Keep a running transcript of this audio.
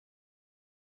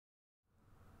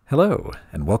Hello,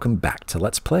 and welcome back to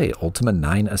Let's Play Ultima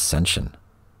 9 Ascension.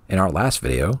 In our last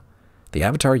video, the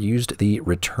Avatar used the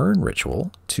return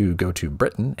ritual to go to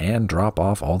Britain and drop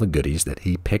off all the goodies that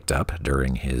he picked up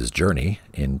during his journey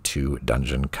into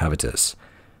Dungeon Covetous.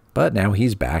 But now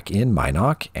he's back in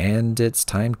Minok, and it's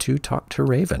time to talk to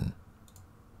Raven.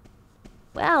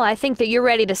 Well, I think that you're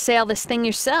ready to sail this thing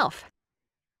yourself.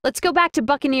 Let's go back to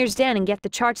Buccaneer's den and get the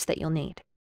charts that you'll need.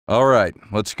 All right,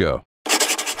 let's go.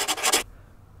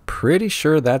 Pretty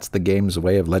sure that's the game's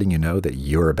way of letting you know that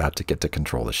you're about to get to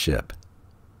control the ship.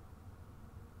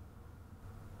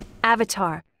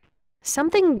 Avatar,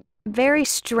 something very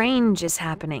strange is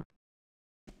happening.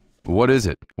 What is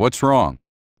it? What's wrong?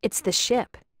 It's the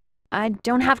ship. I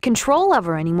don't have control of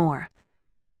her anymore.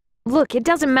 Look, it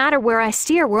doesn't matter where I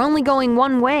steer, we're only going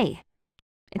one way.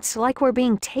 It's like we're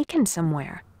being taken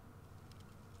somewhere.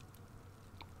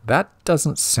 That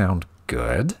doesn't sound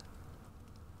good.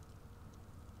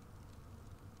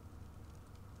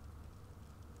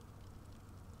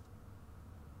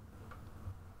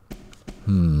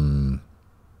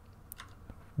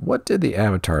 What did the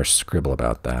Avatar scribble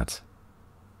about that?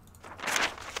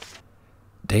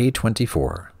 Day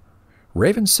 24.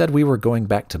 Raven said we were going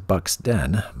back to Buck's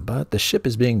den, but the ship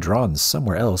is being drawn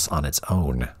somewhere else on its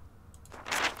own.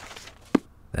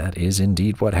 That is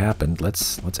indeed what happened.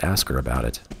 Let's ask her about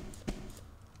it.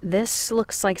 This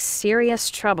looks like serious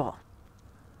trouble.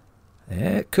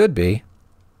 It could be.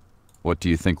 What do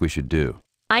you think we should do?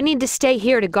 I need to stay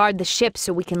here to guard the ship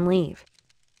so we can leave.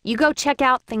 You go check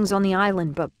out things on the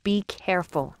island, but be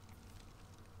careful.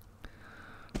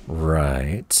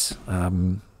 Right.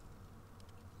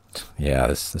 Yeah,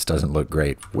 this doesn't look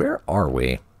great. Where are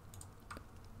we?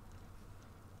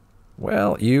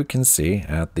 Well, you can see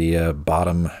at the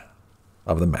bottom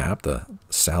of the map, the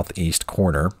southeast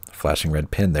corner, flashing red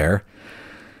pin there,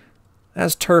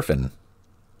 as Terfin.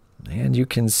 And you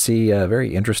can see a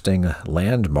very interesting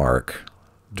landmark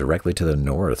directly to the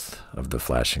north of the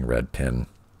flashing red pin.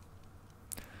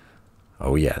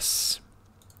 Oh, yes.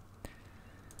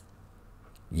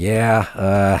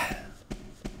 Yeah,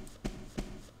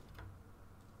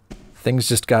 things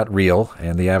just got real,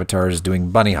 and the Avatar is doing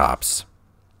bunny hops.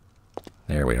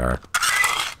 There we are.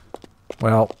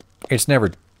 Well, it's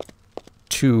never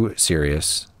too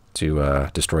serious to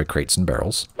destroy crates and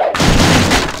barrels.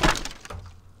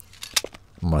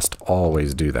 Must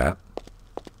always do that.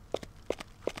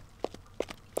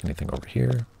 Anything over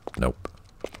here? Nope.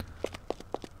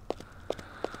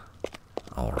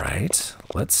 All right.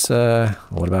 Let's,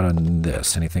 what about on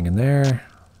this? Anything in there?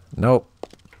 Nope.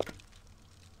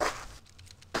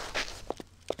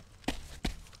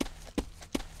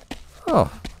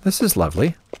 Oh, this is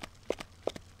lovely.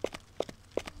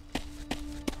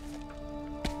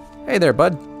 Hey there,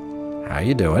 bud. How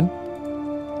you doing?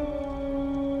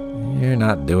 You're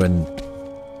not doing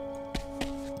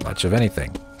much of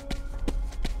anything.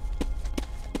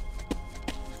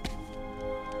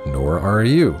 Nor are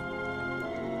you.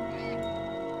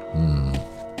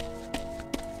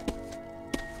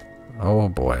 Oh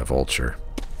boy, a vulture.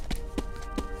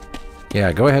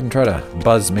 Yeah, go ahead and try to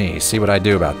buzz me. See what I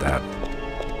do about that.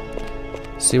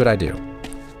 See what I do.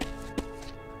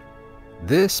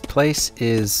 This place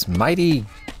is mighty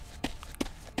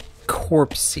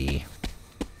corpsey.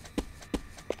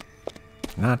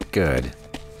 Not good.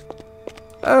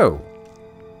 Oh.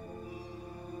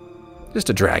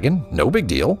 Just a dragon. No big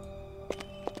deal.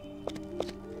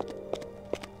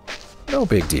 No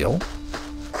big deal.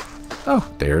 Oh,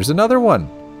 there's another one.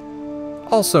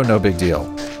 Also no big deal.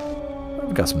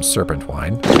 I've got some serpent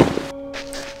wine.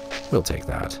 We'll take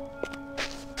that.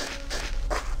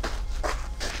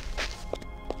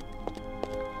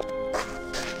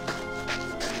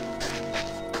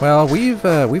 Well,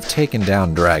 we've taken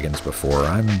down dragons before.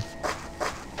 I'm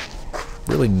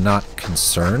really not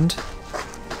concerned.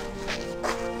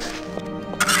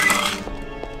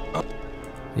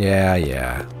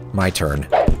 Yeah. My turn.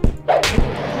 I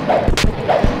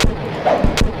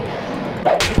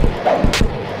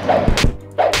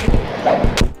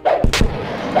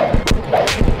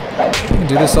can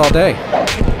do this all day.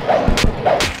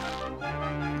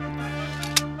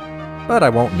 But I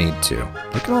won't need to.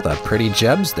 Look at all the pretty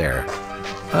gems there.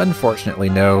 Unfortunately,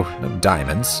 no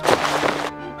diamonds.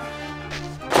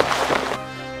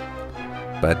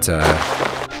 But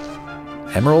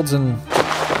emeralds and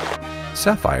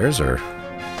sapphires are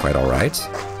quite all right.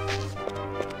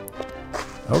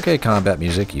 Okay, combat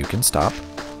music, you can stop.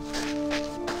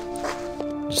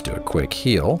 Just do a quick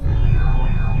heal.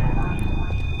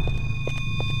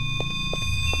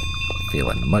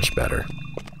 Feeling much better.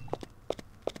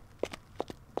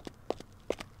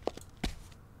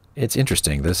 it's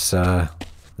interesting. This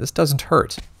doesn't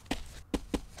hurt.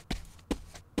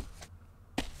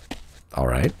 All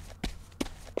right.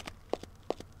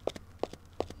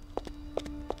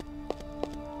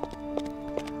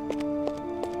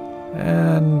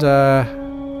 And,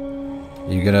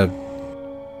 you gonna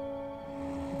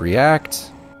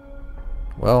react?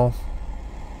 Well,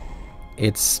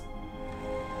 it's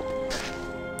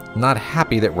not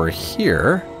happy that we're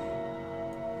here.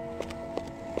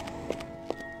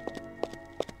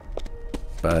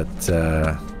 But,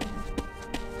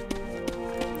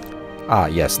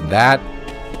 yes, that,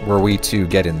 were we to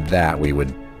get in that, we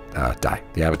would die.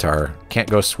 The Avatar can't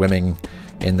go swimming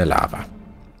in the lava.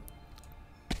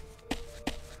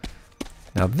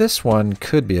 Now this one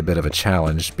could be a bit of a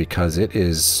challenge because it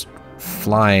is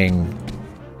flying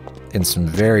in some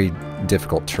very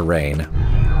difficult terrain.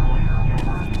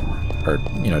 Or,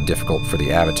 you know, difficult for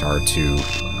the Avatar to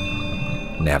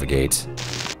navigate.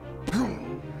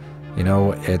 You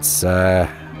know, it's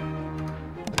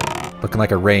looking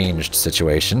like a ranged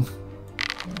situation.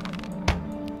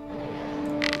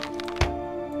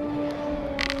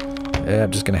 Yeah,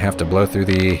 I'm just going to have to blow through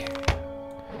the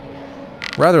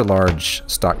rather large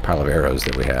stockpile of arrows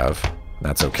that we have.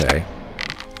 That's okay.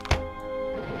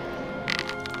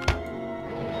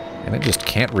 And it just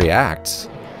can't react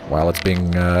while it's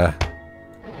being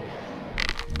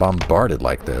bombarded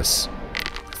like this.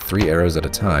 3 arrows at a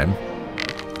time.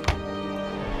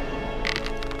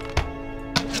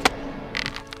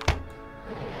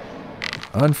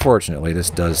 Unfortunately, this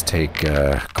does take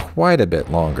quite a bit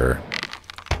longer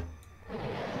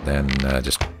than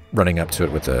just running up to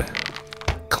it with a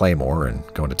claymore and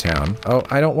going to town. Oh,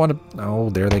 I don't want to... Oh,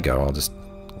 there they go. I'll just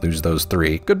lose those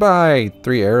 3. Goodbye,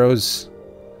 3 arrows.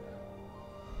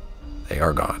 They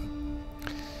are gone.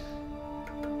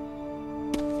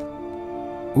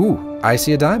 Ooh, I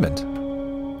see a diamond.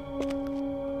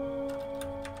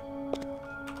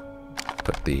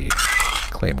 Put the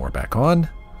claymore back on.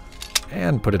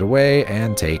 And put it away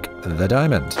and take the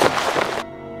diamond.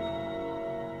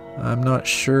 I'm not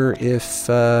sure if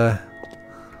that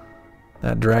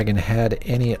dragon had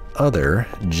any other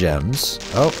gems.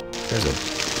 Oh, there's a...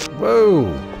 Whoa!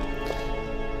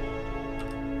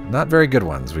 Not very good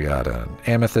ones. We got an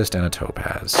amethyst and a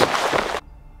topaz.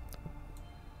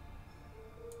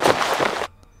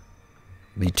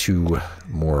 The 2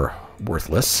 more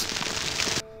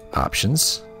worthless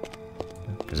options.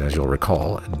 Because as you'll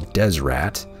recall,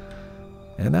 Desrat.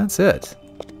 And that's it.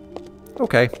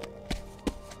 Okay.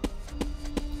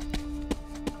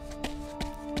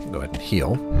 Go ahead and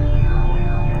heal.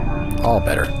 All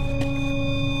better.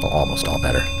 Well, almost all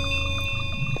better.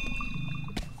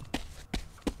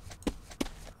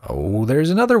 Oh, there's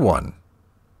another one.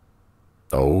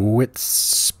 Oh, it's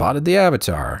spotted the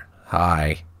Avatar.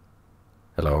 Hi.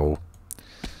 Hello.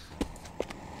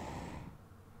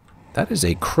 That is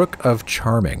a Crook of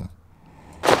Charming.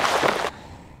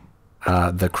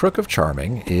 The Crook of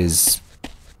Charming is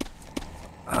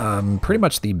pretty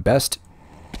much the best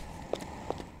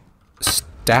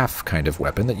staff kind of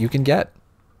weapon that you can get.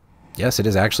 Yes, it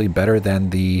is actually better than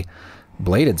the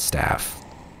bladed staff.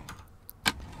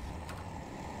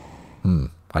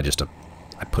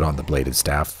 I put on the bladed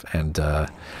staff and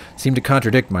seem to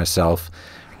contradict myself.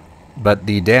 But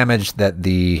the damage that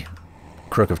the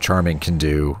Crook of Charming can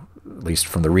do, at least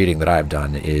from the reading that I've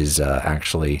done, is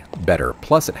actually better.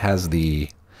 Plus it has the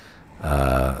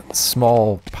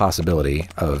small possibility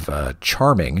of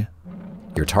charming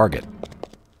your target.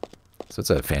 So it's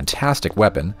a fantastic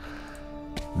weapon.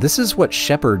 This is what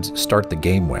shepherds start the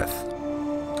game with.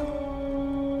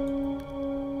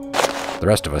 The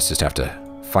rest of us just have to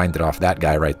find it off that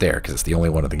guy right there, because it's the only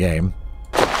one in the game.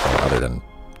 Well, other than,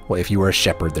 well, if you were a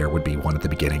shepherd, there would be one at the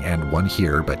beginning and one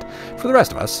here, but for the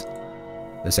rest of us,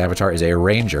 this Avatar is a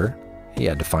ranger. He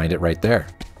had to find it right there.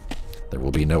 There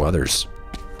will be no others.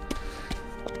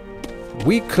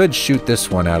 We could shoot this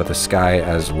one out of the sky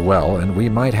as well, and we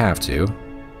might have to,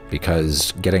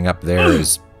 because getting up there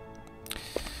is...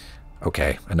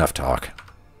 Okay, enough talk.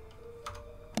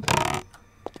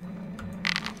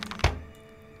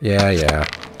 Yeah.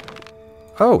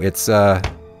 Oh, it's,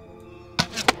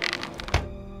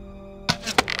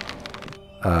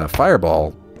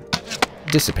 fireball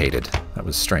dissipated. That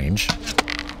was strange.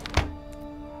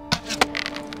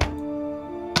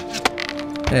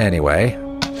 Anyway.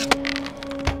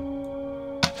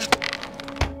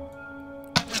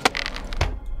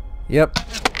 Yep.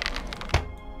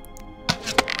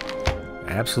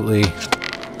 Absolutely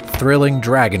thrilling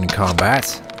dragon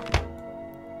combat.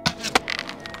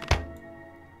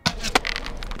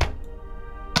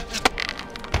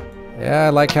 Yeah, I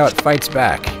like how it fights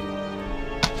back.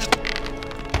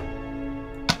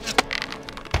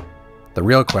 The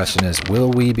real question is,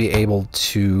 will we be able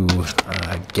to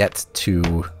get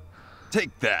to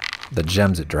Take that. the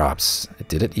gems it drops?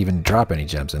 Did it even drop any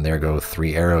gems? And there go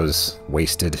 3 arrows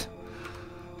wasted.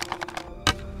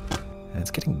 And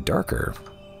it's getting darker.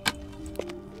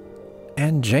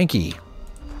 And janky.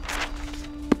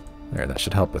 There, that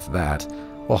should help with that.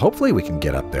 Well, hopefully we can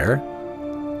get up there.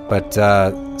 But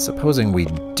supposing we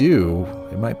do,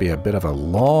 it might be a bit of a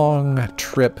long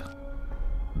trip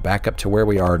back up to where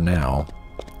we are now.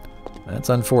 That's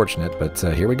unfortunate, but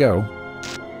here we go.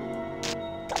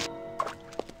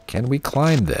 Can we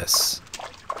climb this?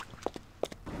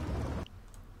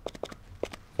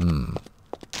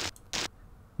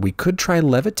 We could try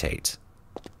levitate.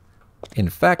 In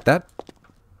fact, that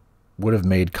would have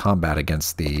made combat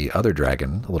against the other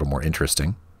dragon a little more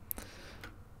interesting.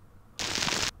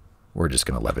 We're just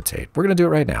going to levitate. We're going to do it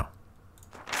right now.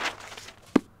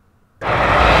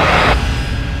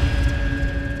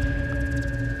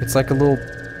 It's like a little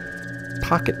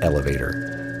pocket elevator.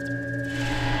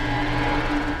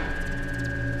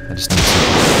 I just need to...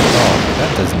 Oh,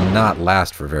 that does not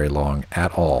last for very long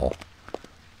at all.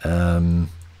 Let's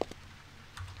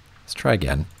try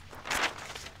again.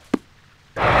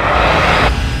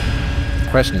 The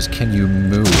question is, can you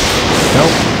move?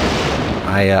 Nope.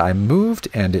 I moved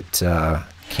and it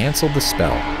canceled the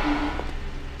spell.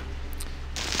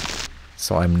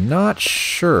 So I'm not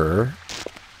sure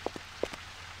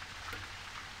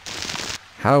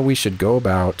how we should go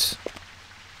about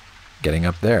getting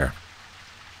up there.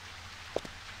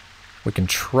 We can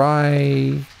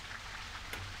try...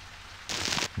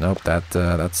 Nope,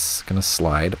 that's gonna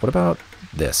slide. What about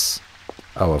this?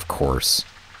 Oh, of course.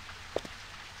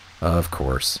 Of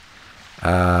course.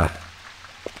 I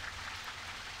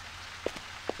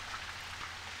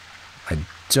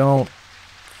don't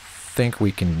think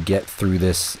we can get through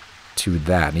this to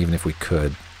that, and even if we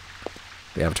could,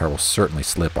 the Avatar will certainly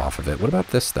slip off of it. What about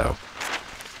this, though?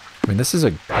 I mean, this is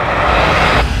a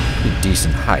pretty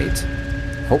decent height.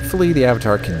 Hopefully the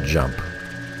Avatar can jump.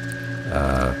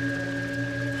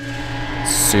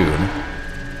 Soon.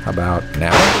 How about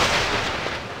now?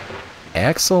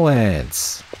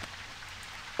 Excellent!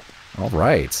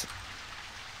 Alright.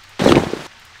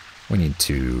 We need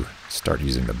to start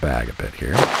using the bag a bit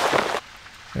here.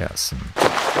 We got some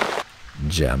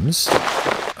gems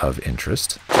of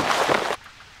interest.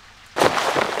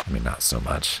 I mean, not so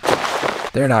much.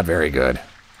 They're not very good.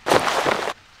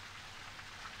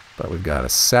 But we've got a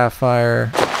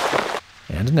sapphire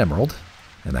and an emerald,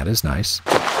 and that is nice.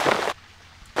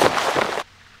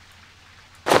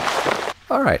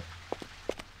 Alright.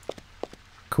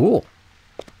 Cool.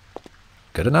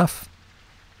 Good enough.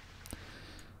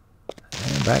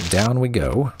 And back down we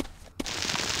go.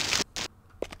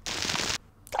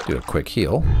 Do a quick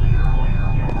heal.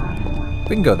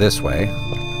 We can go this way.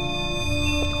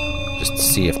 Just to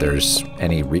see if there's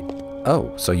any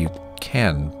oh, so you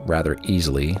can rather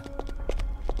easily...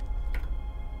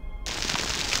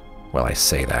 Well, I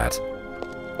say that.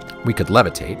 We could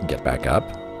levitate and get back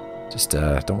up. Just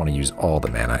don't want to use all the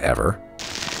mana ever.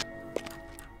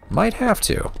 Might have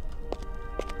to.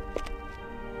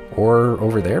 Or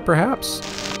over there, perhaps?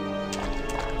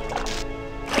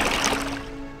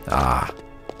 Ah.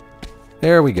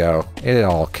 There we go. It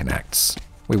all connects.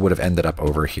 We would have ended up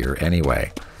over here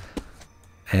anyway.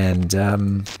 And, I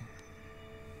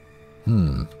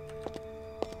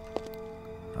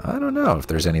don't know if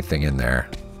there's anything in there.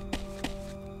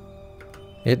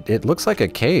 It looks like a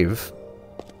cave.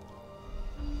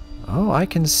 Oh, I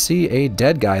can see a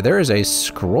dead guy. There is a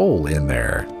scroll in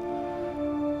there.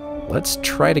 Let's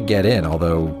try to get in,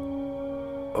 although...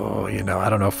 Oh, you know, I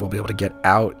don't know if we'll be able to get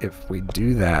out if we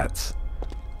do that.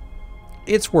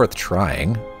 It's worth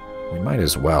trying. We might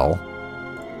as well.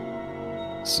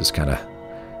 This is kind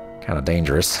of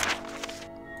dangerous.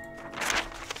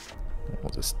 We'll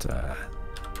just...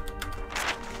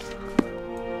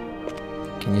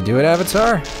 Can you do it,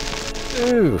 Avatar?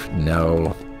 Ooh,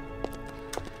 no.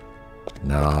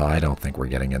 No, I don't think we're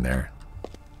getting in there.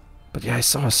 But yeah, I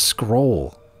saw a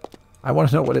scroll. I want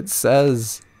to know what it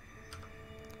says.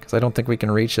 Because I don't think we can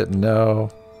reach it.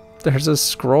 No. There's a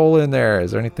scroll in there.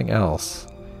 Is there anything else?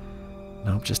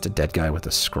 Nope, just a dead guy with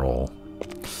a scroll.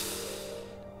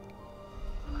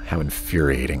 How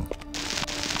infuriating.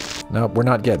 Nope, we're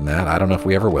not getting that. I don't know if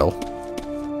we ever will.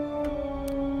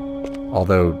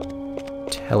 Although,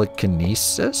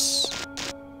 telekinesis?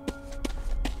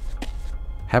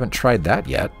 Haven't tried that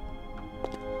yet.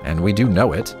 And we do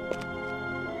know it.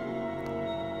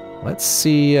 Let's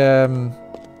see, it's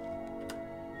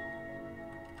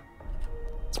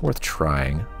worth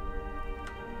trying.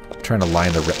 I'm trying to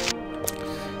line the...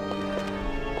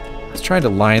 Let's try to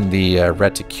line the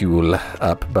reticule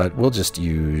up, but we'll just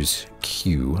use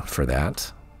Q for that.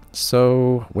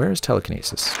 So, where's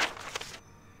telekinesis?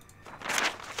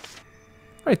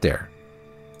 Right there.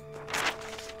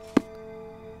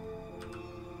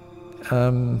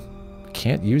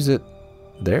 Can't use it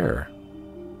there.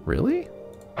 Really?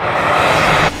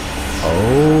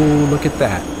 Oh, look at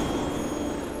that.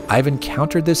 I've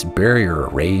encountered this barrier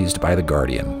raised by the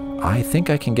Guardian. I think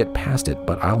I can get past it,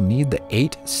 but I'll need the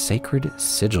 8 sacred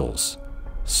sigils.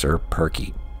 Sir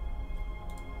Perky.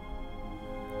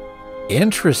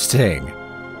 Interesting.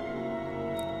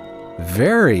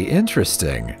 Very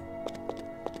interesting.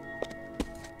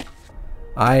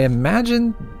 I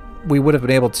imagine we would have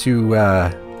been able to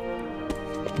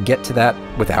get to that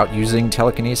without using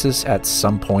telekinesis at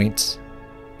some point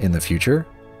in the future.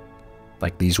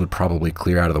 Like, these would probably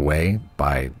clear out of the way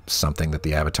by something that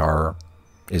the Avatar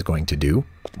is going to do,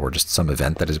 or just some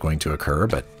event that is going to occur,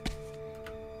 but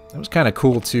it was kind of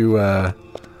cool to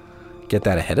get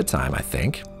that ahead of time, I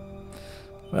think.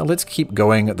 Well, let's keep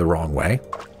going the wrong way.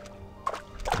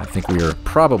 I think we are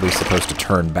probably supposed to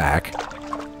turn back.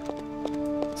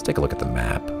 Let's take a look at the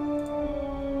map.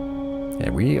 Yeah,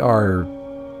 we are,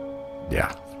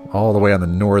 yeah, all the way on the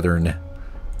northern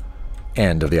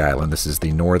end of the island. This is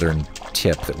the northern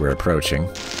tip that we're approaching.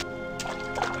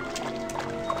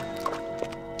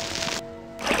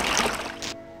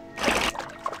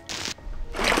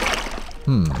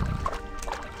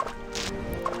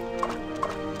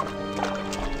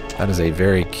 That is a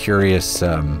very curious,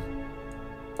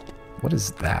 what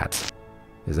is that?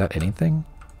 Is that anything?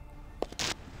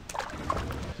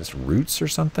 Just roots or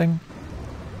something?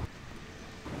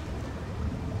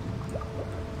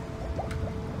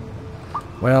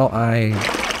 Well, I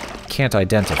can't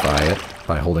identify it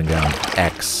by holding down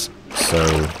X, so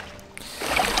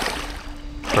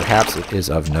perhaps it is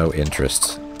of no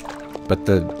interest. But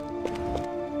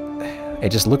it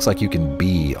just looks like you can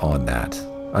be on that.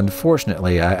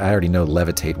 Unfortunately, I already know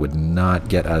levitate would not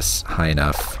get us high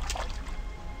enough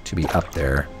to be up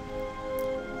there.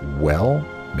 Well,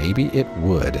 maybe it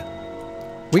would.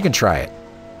 We can try it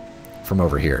from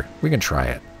over here. We can try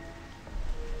it.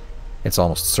 It's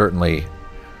almost certainly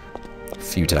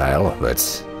futile,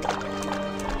 but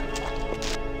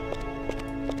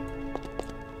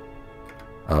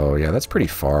oh yeah, that's pretty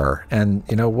far. And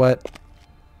you know what?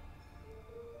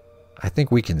 I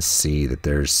think we can see that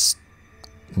there's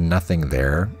nothing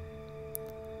there.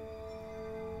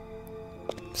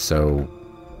 So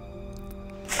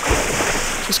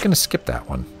just gonna skip that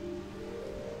one.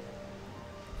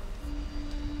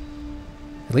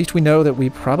 At least we know that we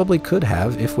probably could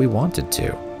have if we wanted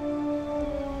to.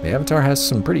 The Avatar has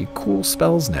some pretty cool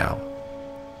spells now.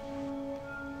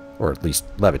 Or at least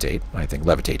levitate. I think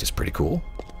levitate is pretty cool.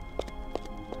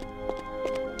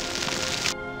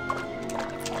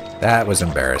 That was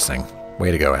embarrassing.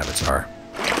 Way to go, Avatar.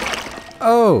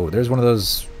 Oh, there's one of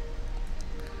those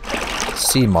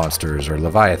sea monsters or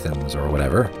leviathans or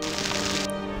whatever.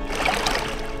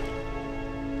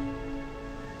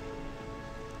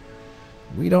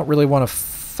 We don't really want to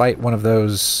fight one of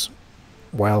those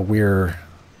while we're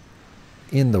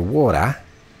in the water,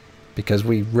 because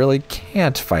we really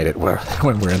can't fight it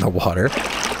when we're in the water.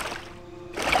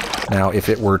 Now, if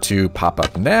it were to pop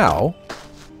up now...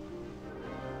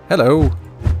 Hello!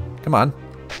 Come on.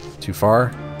 Too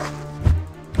far.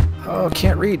 Oh,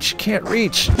 can't reach, can't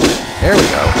reach. There we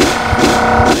go.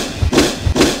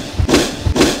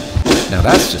 Now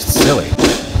that's just silly.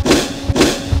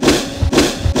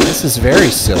 This is very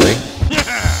silly.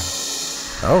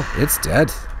 Oh, it's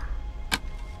dead.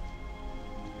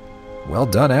 Well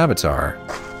done, Avatar.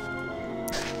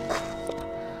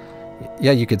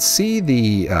 Yeah, you could see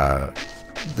the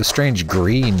strange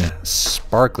green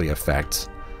sparkly effect.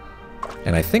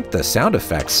 And I think the sound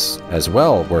effects as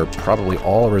well were probably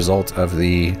all a result of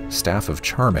the Staff of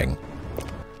Charming.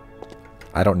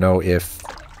 I don't know if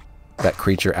that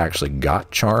creature actually got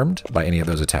charmed by any of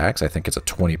those attacks. I think it's a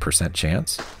 20%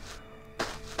 chance.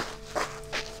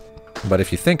 But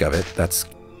if you think of it, that's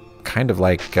kind of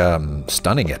like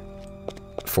stunning it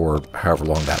for however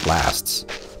long that lasts.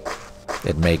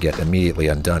 It may get immediately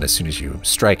undone as soon as you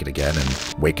strike it again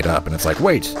and wake it up, and it's like,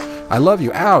 wait, I love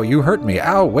you, ow, you hurt me,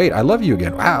 ow, wait, I love you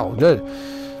again, ow.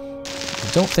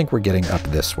 I don't think we're getting up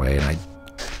this way, and I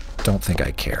don't think I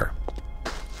care.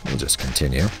 We'll just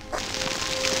continue.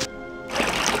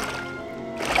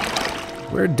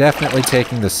 We're definitely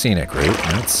taking the scenic route.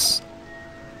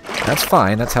 That's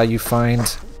fine. That's how you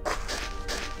find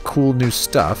cool new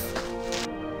stuff.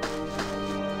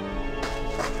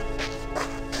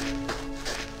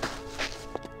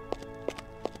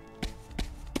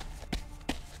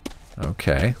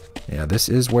 Okay. Yeah, this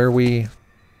is where we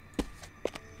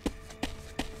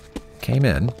came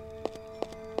in.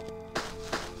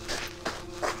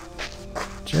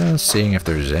 Just seeing if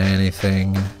there's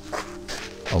anything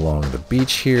along the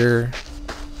beach here.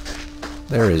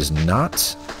 There is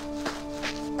not.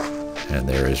 And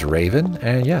there is Raven.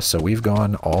 And yes, so we've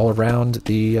gone all around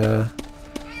the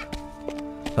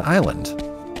island.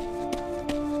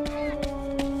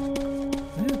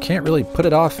 Can't really put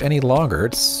it off any longer.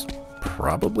 It's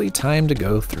probably time to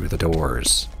go through the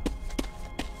doors.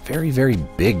 Very, very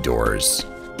big doors.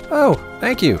 Oh,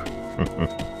 thank you.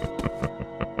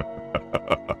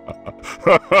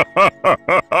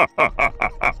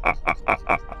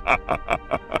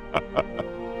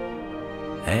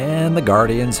 And the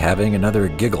Guardian's having another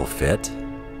giggle fit.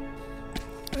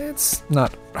 It's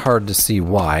not hard to see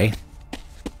why.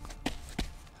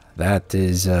 That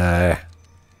is,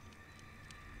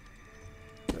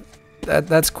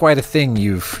 That's quite a thing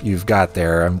you've got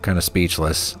there. I'm kind of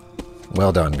speechless.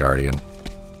 Well done, Guardian.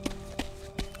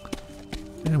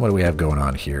 And what do we have going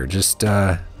on here? Just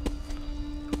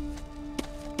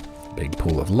big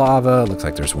pool of lava. Looks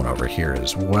like there's one over here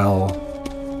as well.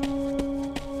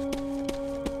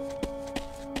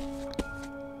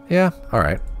 Yeah,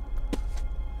 alright.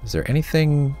 Is there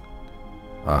anything...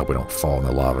 we don't fall in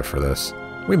the lava for this.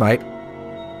 We might.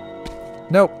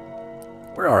 Nope.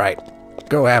 We're alright.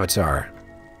 Go, Avatar.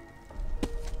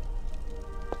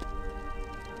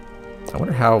 I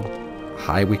wonder how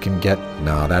high we can get.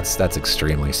 No, that's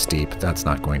extremely steep. That's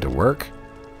not going to work.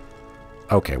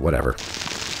 Okay, whatever.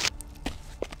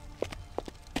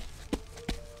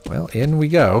 Well, in we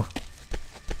go.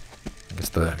 I guess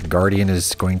the Guardian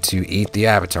is going to eat the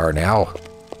Avatar now.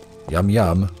 Yum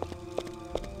yum.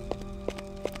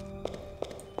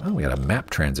 Oh, we got a map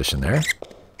transition there.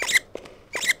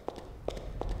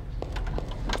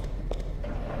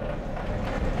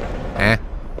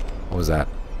 What was that?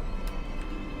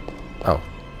 Oh,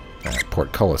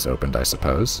 portcullis opened, I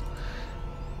suppose.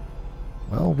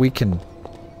 Well, we can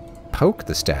poke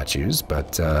the statues,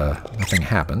 but nothing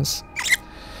happens.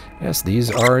 Yes,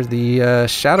 these are the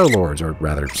Shadow Lords, or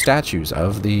rather, statues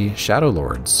of the Shadow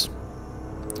Lords.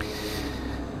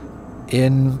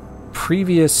 In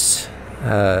previous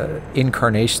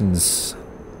incarnations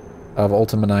of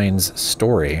Ultima 9's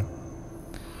story,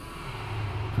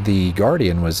 the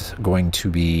Guardian was going to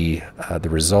be the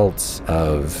result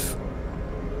of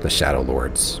the Shadow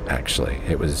Lords, actually.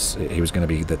 He was going to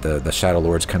be that the Shadow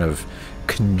Lords kind of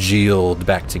congealed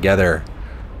back together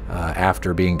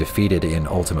after being defeated in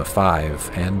Ultima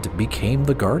 5 and became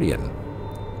the Guardian.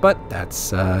 But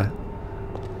that's not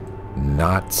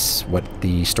what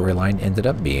the storyline ended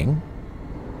up being.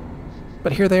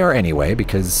 But here they are anyway,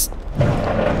 because...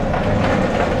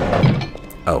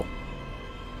 Oh.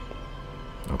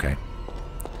 Okay.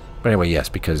 But anyway, yes,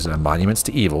 because monuments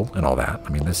to evil and all that. I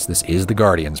mean, this is the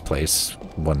Guardian's place,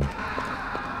 one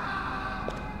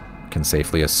can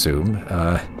safely assume.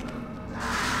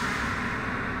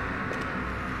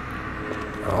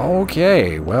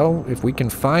 Okay, well, if we can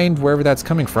find wherever that's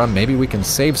coming from, maybe we can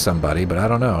save somebody, but I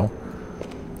don't know.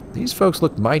 These folks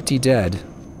look mighty dead.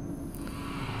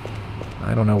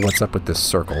 I don't know what's up with this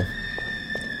circle.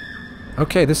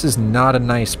 Okay, this is not a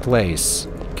nice place.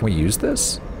 Can we use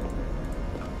this?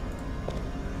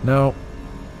 No.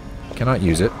 Cannot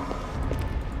use it.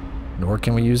 Nor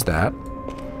can we use that.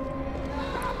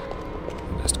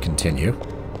 Just continue.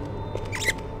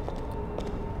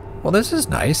 Well, this is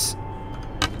nice.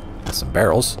 Got some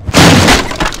barrels.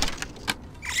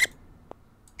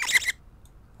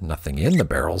 Nothing in the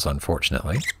barrels,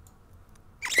 unfortunately.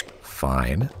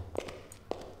 Fine.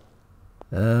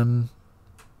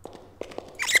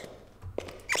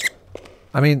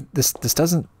 I mean, this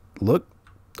doesn't look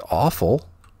awful.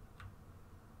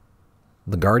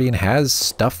 The Guardian has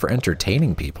stuff for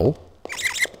entertaining people.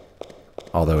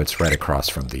 Although it's right across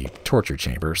from the torture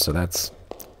chamber, so that's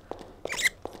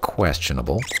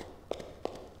questionable.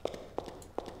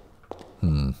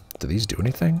 Do these do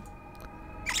anything?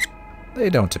 They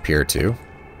don't appear to.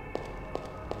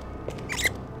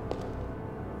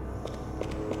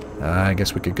 I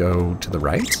guess we could go to the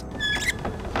right.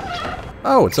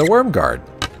 Oh, it's a worm guard.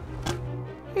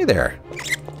 Hey there.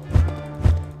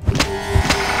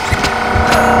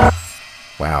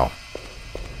 Wow.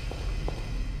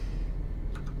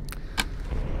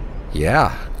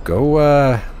 Yeah,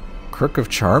 go Crook of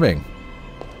Charming.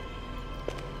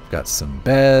 Got some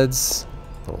beds,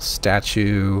 little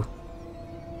statue.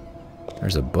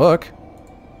 There's a book.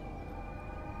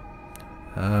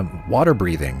 Water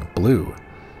breathing, blue.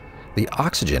 The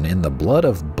oxygen in the blood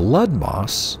of blood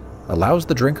moss allows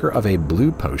the drinker of a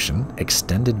blue potion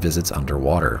extended visits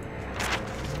underwater.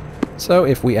 So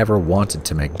if we ever wanted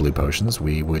to make blue potions,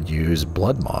 we would use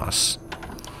blood moss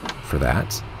for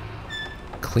that.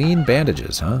 Clean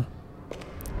bandages, huh?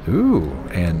 Ooh,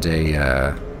 and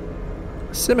a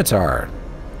scimitar.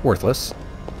 Worthless.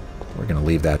 We're going to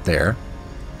leave that there.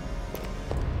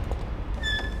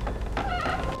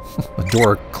 The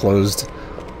door closed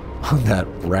on that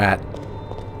rat.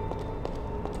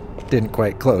 Didn't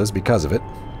quite close because of it.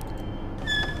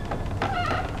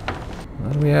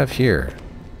 What do we have here?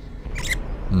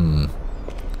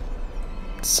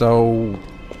 So,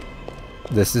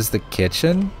 this is the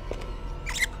kitchen?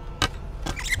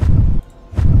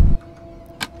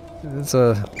 It's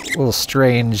a little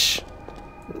strange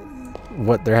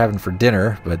what they're having for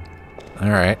dinner, but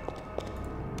alright.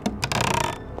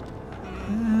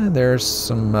 There's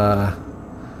some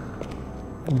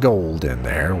gold in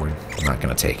there. We're not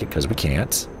going to take it because we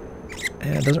can't.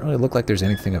 And it doesn't really look like there's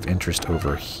anything of interest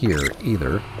over here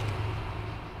either.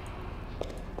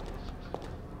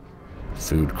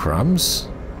 Food crumbs.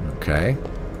 Okay.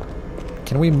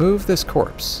 Can we move this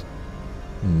corpse?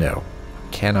 No.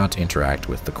 Cannot interact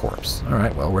with the corpse.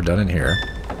 Alright, well, we're done in here.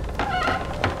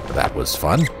 That was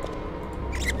fun.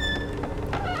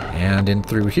 And in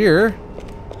through here,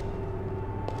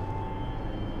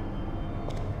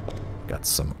 got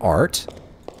some art.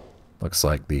 Looks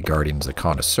like the Guardian's a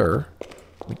connoisseur.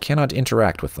 We cannot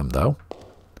interact with them, though.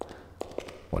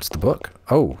 What's the book?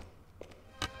 Oh.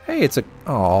 Hey, it's a...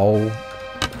 Oh.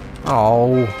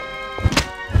 Oh.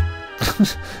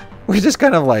 We just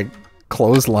kind of, like,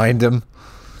 clotheslined him.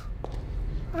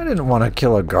 I didn't want to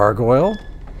kill a gargoyle.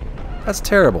 That's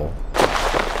terrible.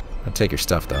 I'll take your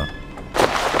stuff, though.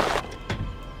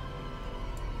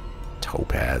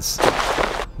 Topaz.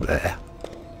 Blech.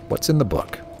 What's in the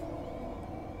book?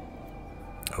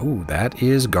 Oh, that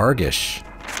is Gargish.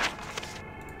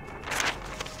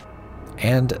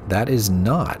 And that is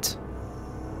not.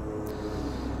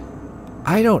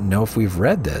 I don't know if we've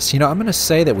read this. You know, I'm going to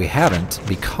say that we haven't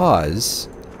because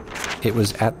it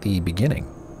was at the beginning.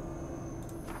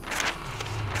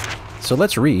 So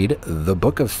let's read the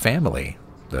Book of Family,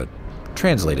 the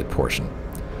translated portion.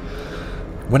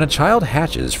 When a child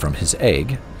hatches from his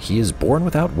egg, he is born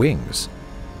without wings.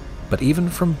 But even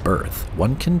from birth,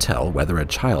 one can tell whether a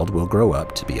child will grow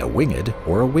up to be a winged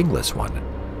or a wingless one.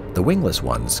 The wingless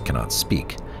ones cannot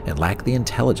speak and lack the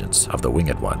intelligence of the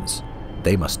winged ones.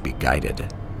 They must be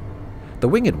guided. The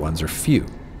winged ones are few,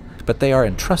 but they are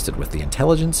entrusted with the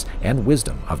intelligence and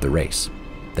wisdom of the race.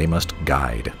 They must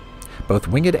guide. Both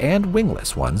winged and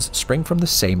wingless ones spring from the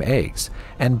same eggs,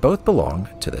 and both belong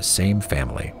to the same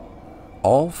family.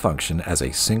 All function as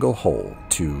a single whole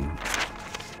to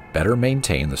better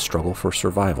maintain the struggle for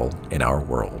survival in our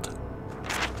world.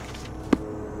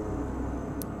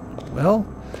 Well,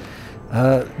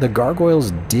 the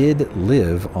gargoyles did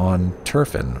live on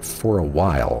Terfin for a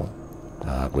while.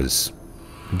 It was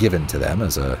given to them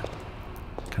as a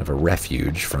kind of a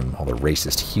refuge from all the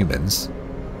racist humans.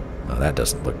 Oh, that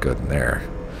doesn't look good in there.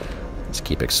 Let's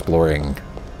keep exploring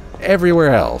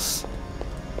everywhere else.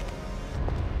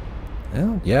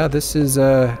 Well, yeah, this is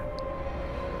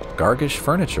Gargish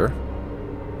furniture.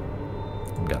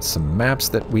 We've got some maps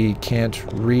that we can't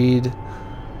read.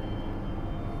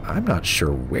 I'm not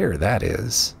sure where that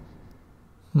is.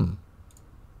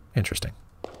 Interesting.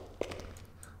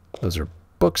 Those are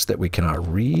books that we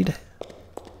cannot read.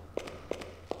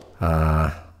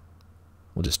 We'll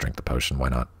just drink the potion, why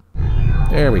not?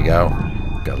 There we go.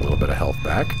 Got a little bit of health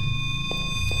back.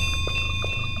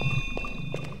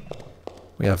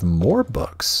 We have more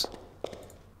books.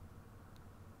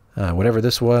 Whatever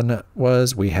this one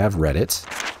was, we have read it.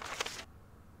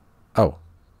 Oh,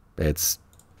 it's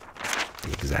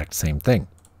the exact same thing.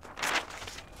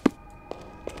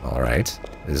 Alright,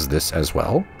 is this as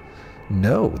well?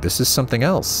 No, this is something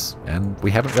else, and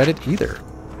we haven't read it either.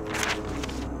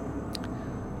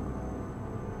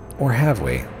 Or have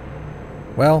we?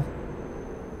 Well,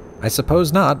 I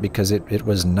suppose not, because it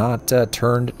was not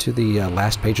turned to the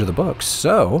last page of the book.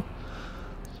 So,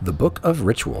 the Book of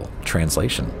Ritual,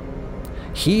 translation.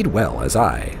 Heed well as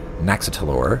I,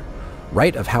 Naxatalor,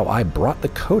 write of how I brought the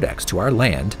Codex to our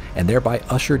land and thereby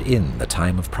ushered in the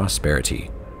time of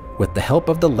prosperity. With the help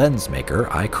of the lens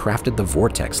maker, I crafted the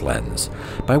vortex lens,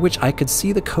 by which I could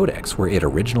see the Codex where it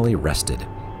originally rested.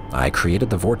 I created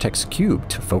the vortex cube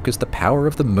to focus the power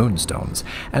of the moonstones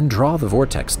and draw the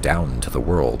vortex down to the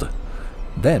world.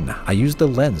 Then I used the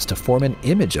lens to form an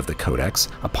image of the Codex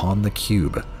upon the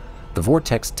cube. The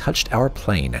vortex touched our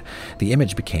plane, the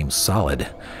image became solid,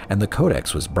 and the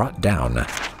Codex was brought down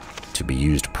to be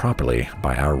used properly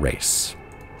by our race.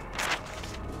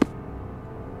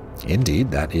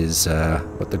 Indeed, that is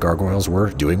what the gargoyles were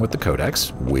doing with the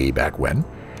Codex way back when.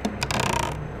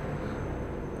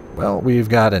 Well, we've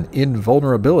got an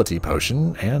invulnerability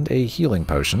potion and a healing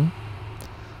potion.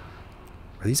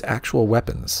 Are these actual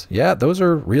weapons? Yeah, those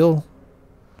are real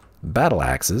battle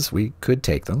axes. We could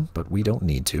take them, but we don't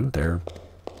need to. They're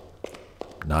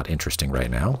not interesting right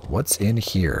now. What's in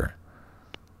here?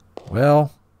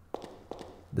 Well,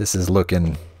 this is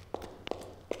looking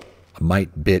a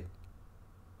mite bit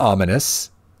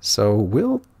ominous, so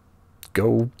we'll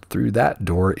go through that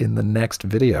door in the next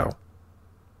video.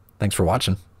 Thanks for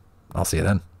watching. I'll see you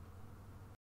then.